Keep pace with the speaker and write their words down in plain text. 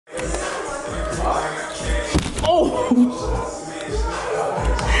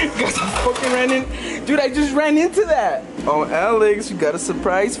Guys, I fucking ran in. Dude, I just ran into that. Oh, Alex, we got a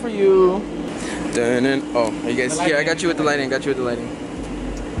surprise for you. Dun-dun. Oh, you guys, here, I got you with the lighting.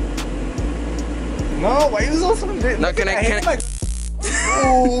 No, why you so something? No, can I?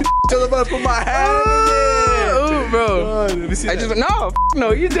 Oh, I'm about to put my hand in it. Oh, bro. Let me see that.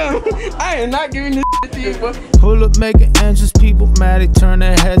 No, you done. I am not giving this shit to you, bro. Pull up, making anxious people mad. They turn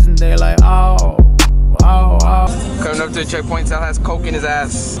their heads and they like, oh. Coming up to the checkpoint, Sal has coke in his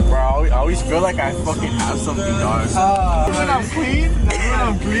ass. Bro, I always feel like I fucking have something, dog. When I'm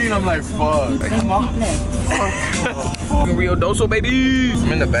clean, I'm like, fuck. RUIDOSO, baby.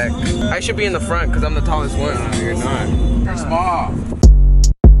 I'm in the back. I should be in the front because I'm the tallest one. No, you're not. You're small.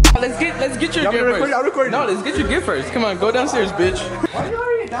 Let's get your gear first. I'm recording. No, let's get your gear first. Come on, go downstairs, bitch. Why are you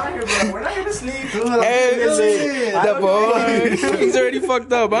already down here, bro? We're not here to sleep. Hey, that boy. He's already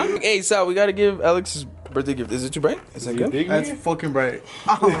fucked up, huh? Hey, Sal, we gotta give Alex his birthday gift. Is it too bright? Is that good? That's fucking bright.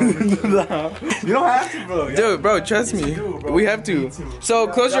 You don't have to, bro. Dude, bro, trust me. We have to. So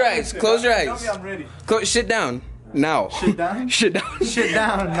close your eyes. Close your eyes. I'm ready. Shit down. Now. Shit down? Shit down. Shit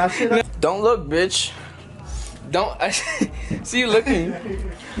down. Now shit down. Don't look, bitch. Don't. I see you looking.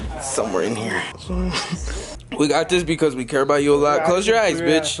 Somewhere in here. We got this because we care about you a lot. Close your eyes,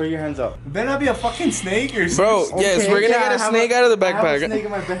 bitch. Put your hands up. Better not be a fucking snake or something. Bro, yes, we're gonna get a snake out of the backpack. I have a snake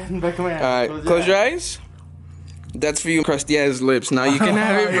in my back of my hand. Alright, close your eyes. That's for you, crusty ass lips. Now you can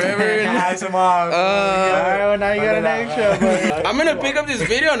have it forever. Have some off. Alright, well, now you got an extra. But I'm gonna pick up this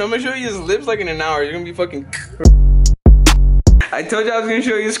video and I'm gonna show you his lips like in an hour. You're gonna be fucking. I told you I was gonna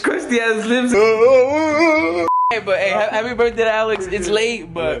show you his crusty ass lips. Hey, but hey, happy birthday to Alex. It's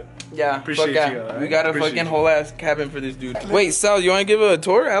late, but yeah, appreciate fuck you. yeah. We got a fucking whole ass cabin for this dude. Wait, Sal, you wanna give a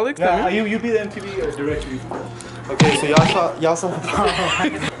tour, Alex? yeah, you be the MTV director. Okay, so y'all saw.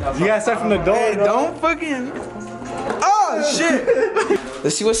 You gotta start from the door. Hey, don't fucking. Oh shit!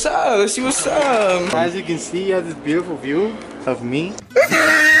 Let's see what's up. Let's see what's up. As you can see, you have this beautiful view of me.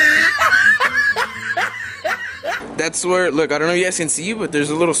 That's where, look, I don't know if you guys can see, but there's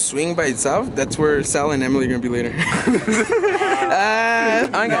a little swing by itself. That's where Sal and Emily are gonna be later.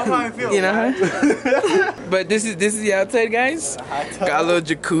 I know how I feel. You know? But this is the outside, guys. Got a little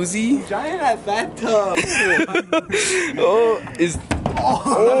jacuzzi. Giant at bathtub. Oh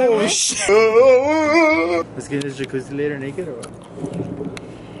shit. Let's get in this jacuzzi later naked or what?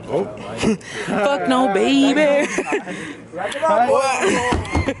 Oh. Fuck no, baby. What? You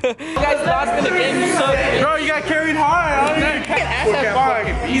guys lost in the game, you suck. Bro, you got carried hard.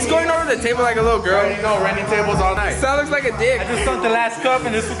 He's going over the table like a little girl. You know, renting tables all night. Sal looks like a dick. I just sunk the last cup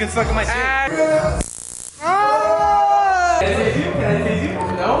and this one can suck in my shit.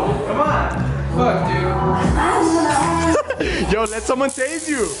 No? Come on. Fuck, dude. Yo, let someone tase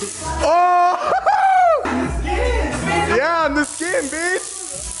you. Oh! Yeah, on the skin, bitch.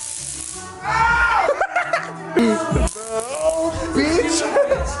 Oh, bitch.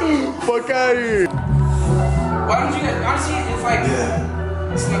 Fuck out of here. Why don't you guys, honestly, it's like,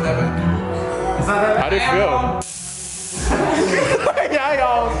 it's not that bad. It's not that bad. How did it feel? Yeah,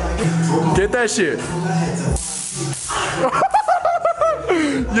 y'all. Get that shit.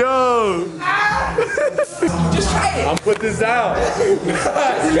 Yo. Just try it. I'm put this out.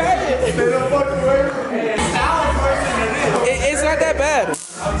 Just try it. Stay the fuck away from me. It's not that bad.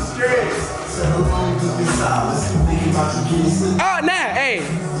 I'm straight. Oh, nah, hey.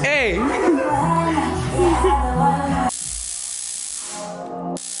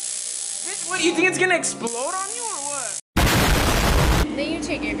 Bitch, what, you think it's gonna explode on you or what? Then you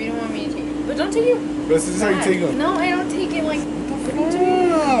take it if you don't want me to take it. But don't take it. This is how you take them. No, I don't take it like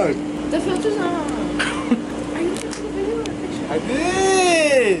the filter's not. Are you taking the video or the picture? I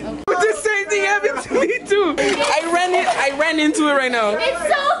did. Okay. But the same thing happened to me too. I ran into it right now. It's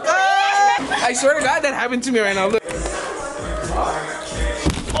so clear. I swear to God that happened to me right now. Look.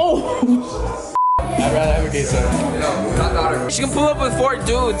 Oh. I'd rather have a gay son. She can pull up with 4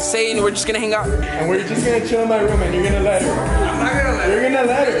 dudes saying we're just gonna hang out. And we're just gonna chill in my room and you're gonna let her. I'm not gonna let her. You're gonna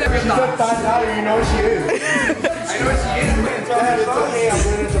let her. She's a thought daughter, you know what she is. I know what she is, man. So it's okay, I'm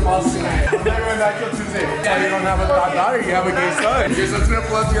going to Jamal's tonight. I'm not going back till Tuesday. Yeah, you don't have a thought daughter, you have a gay son. Your son's gonna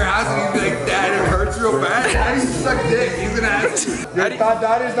pull up to your house and he's be like, Dad, it hurts real bad. How do you suck dick? He's gonna ask you. Your thought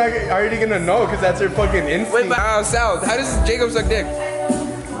daughter's not already gonna know because that's her fucking instinct. Wait, but Sal, how does Jacob suck dick?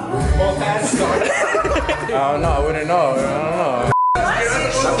 I don't know, I wouldn't know. I don't know.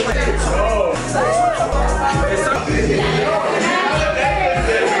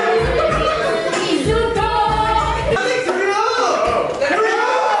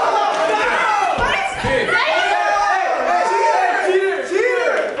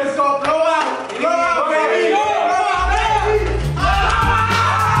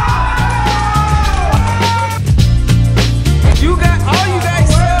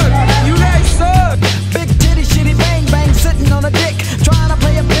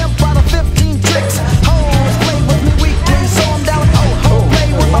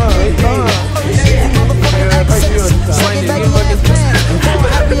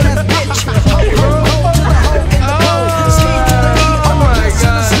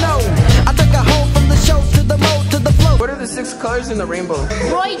 the rainbow.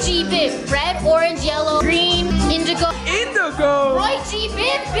 Roy G. Biv. Red, orange, yellow, green, indigo. Indigo. Roy G.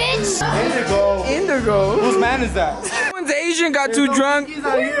 Biv, bitch. Indigo. Whose man is that? Someone's Asian got too drunk. Kinkies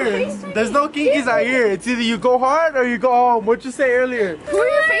out here. There's no kinkies out here. It's either you go hard or you go home. What'd you say earlier? Who are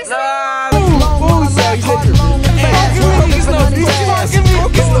you facing?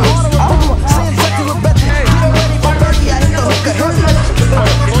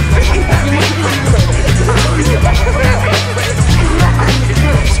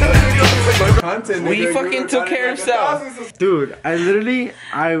 We fucking took care of self. Dude,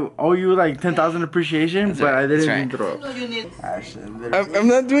 I owe you like 10,000 appreciation, but I didn't even throw up. I'm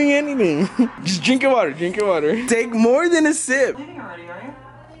not doing anything. Just drink your water, drink your water. Take more than a sip.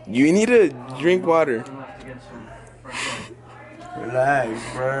 You need to drink water. Relax,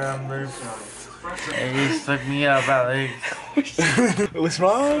 bro. Hey, stuck me up, Alex. What's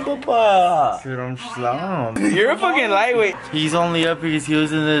wrong, Papa? Dude, I'm slow. You're a fucking lightweight. He's only up because he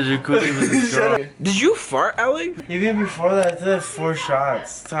was in the jacuzzi with his girl. Did you fart, Alex? Even before that, I did 4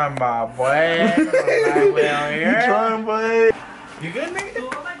 shots. Talking about, boy. Lightweight out here. You trying, boy? You good,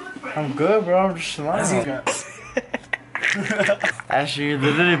 nigga? I'm good, bro. I'm just slow. Ashley, you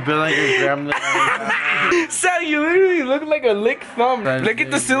literally built like a gremlin. Sal, you literally look like a lick thumb. Look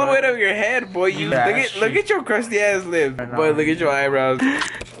at the silhouette of your head, boy. You look at your crusty ass lip. Boy, look at your eyebrows.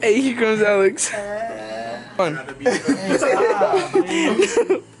 Hey, here comes Alex. Come on.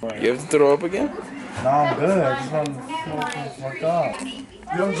 You have to throw up again? No, I'm good. I just want to fuck up.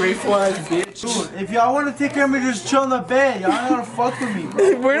 You ungrateful ass bitch. Dude, if y'all want to take care of me, just chill in the bed. Y'all ain't gonna fuck with me,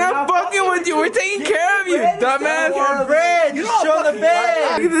 bro. We're not fucking with you. We're taking care of you, dumbass. Bread, just chill in the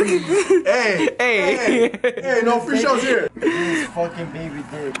bed. Hey, no free shows here. This fucking baby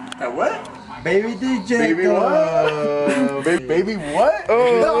dick. What? Baby dick, Jacob. Baby what? Baby what?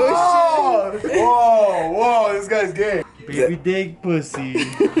 Oh, shit. Whoa, this guy's gay. Baby dick pussy.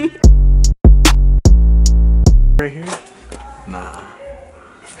 Right here? Nah.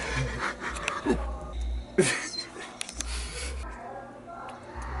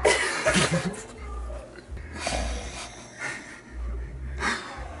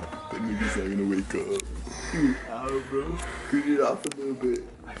 That nigga's not gonna wake up. Ow, bro. Get it off a little bit.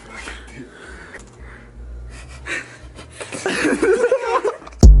 I feel like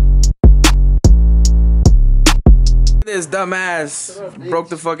This dumbass broke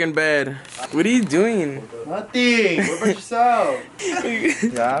the fucking bed. What are you doing? Nothing. What about yourself?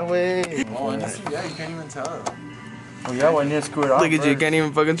 Yeah, wait. Oh, yeah, you can't even tell. Oh yeah, when you screw it off. Look at you, can't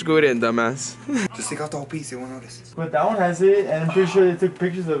even fucking screw it in, dumbass. Just take out the whole piece, they won't notice. But that one has it, and I'm pretty sure they took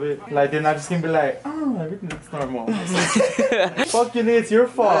pictures of it. Like, they're not just gonna be like, oh, everything looks normal. Fuck you, it's your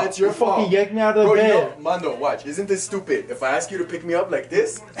fault. Yeah, it's your fault. Fucking yank me out of Bro, bed. you know, Mando, watch. Isn't this stupid? If I ask you to pick me up like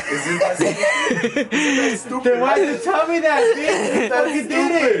this, isn't that stupid? Then why did you tell me that, bitch? You fucking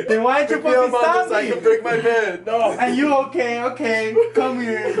did it. Then why didn't you fucking stop so I me? can break my bed. No. And you okay, come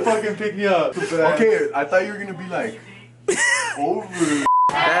here and fucking pick me up. Okay, I thought you were gonna be like, over.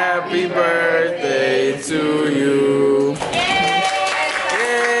 Happy birthday to you.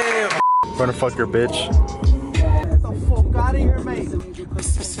 Yeah. Gonna fuck your bitch. Get the fuck out of here, mate.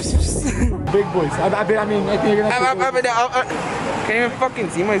 Big boys. I mean, I think you're gonna. Can't even fucking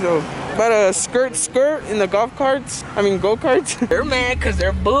see myself. But skirt in the golf carts. I mean go-karts. They're mad cause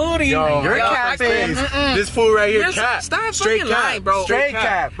they're booty. Yo, you're capping. This fool right here, cap. Stop Straight fucking cap, lying, bro. Straight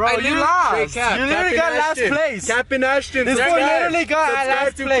cap, bro. You lost. You literally got last place. Captain Ashton. This fool literally got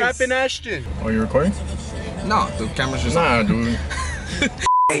last place. Captain Ashton. Oh, you recording? No, the camera's just Nah, dude.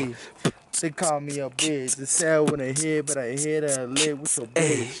 Hey, they call me a bitch. The cell when I hit, but I hit a lid with your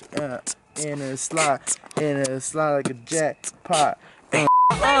bitch. In a slide like a jackpot.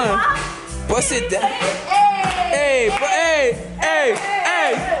 Bust it down. Hey, hey. Okay,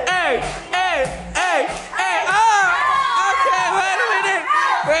 wait a minute.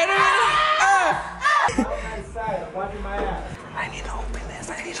 I need to open this.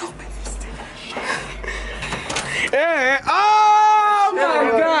 Hey, oh my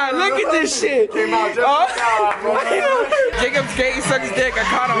god, look at this shit. Came out just Jacob's gay, he sucks dick. I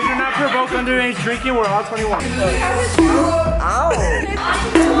caught him. We do not provoke underage drinking. We're all 21.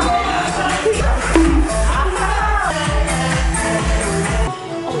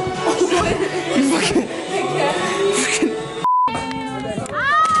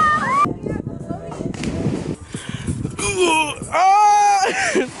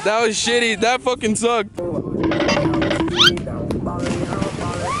 That was shitty. That fucking sucked.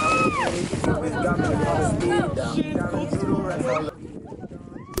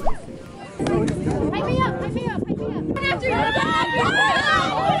 Hype me up. After you.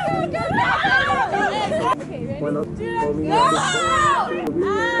 Okay, ready? No! Fuck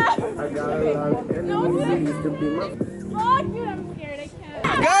you, I'm scared, I can't.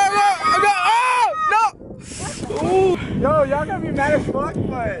 Go! Oh! No! Yo, y'all gonna be mad as fuck,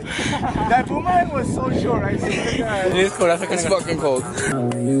 but that boomerang was so short. I swear to God. It is cold. It's fucking cold. Look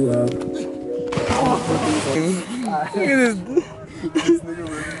at this.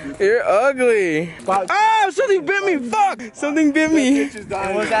 You're ugly. Ah, something bit me. Fuck! Something bit me. It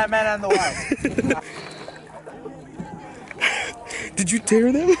was that man on the white. Did you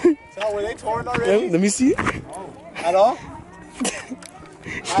tear them? So were they torn already? Let me see. At all?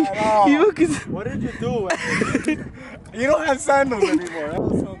 At all. What did you do? You don't have sandals anymore. That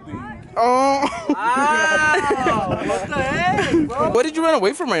was something. Oh. Ow! What the heck, bro? What did you run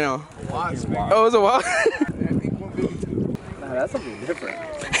away from right now? Oh, it was a wasp. Nah, that's something different.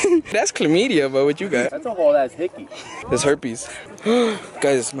 That's chlamydia, but what you got? That's a whole ass hickey. That's herpes.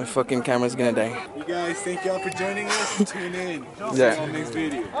 Guys, my fucking camera's gonna die. You guys, thank y'all for joining us. Tune in. Yeah. See you on next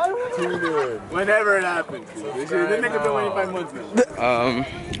video. Tune in. Whenever it happens. This nigga been waiting 5 months now.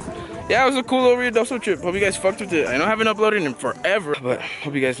 Yeah, it was a cool little RUIDOSO trip. Hope you guys fucked with it. I know I haven't uploaded in forever, but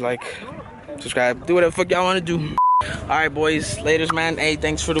hope you guys like, subscribe, do whatever the fuck y'all wanna do. Alright boys, laters man. Hey,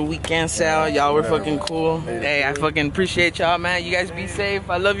 thanks for the weekend sale. Y'all were fucking cool. Hey, I fucking appreciate y'all, man. You guys be safe.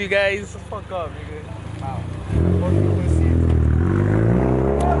 I love you guys. Fuck up, nigga. Wow.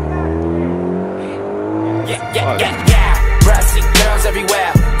 Yeah. Brassy girls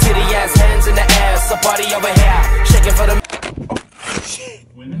everywhere. Titty ass hands in the air. So party over here. Shaking for the.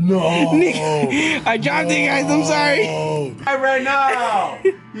 No. I dropped it, guys. I'm sorry. Right now.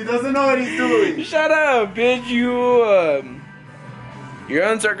 He doesn't know what he's doing. Shut up, bitch. You're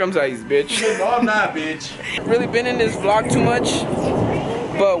uncircumcised, bitch. No, I'm not, bitch. Really been in this vlog too much,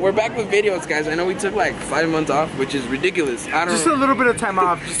 but we're back with videos, guys. I know we took like 5 months off, which is ridiculous. I don't Just know. a little bit of time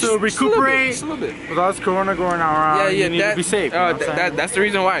off, just to recuperate. Just a little bit. With all this corona going around, Yeah, you need to be safe. That's the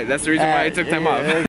reason why. That's the reason why I took time off.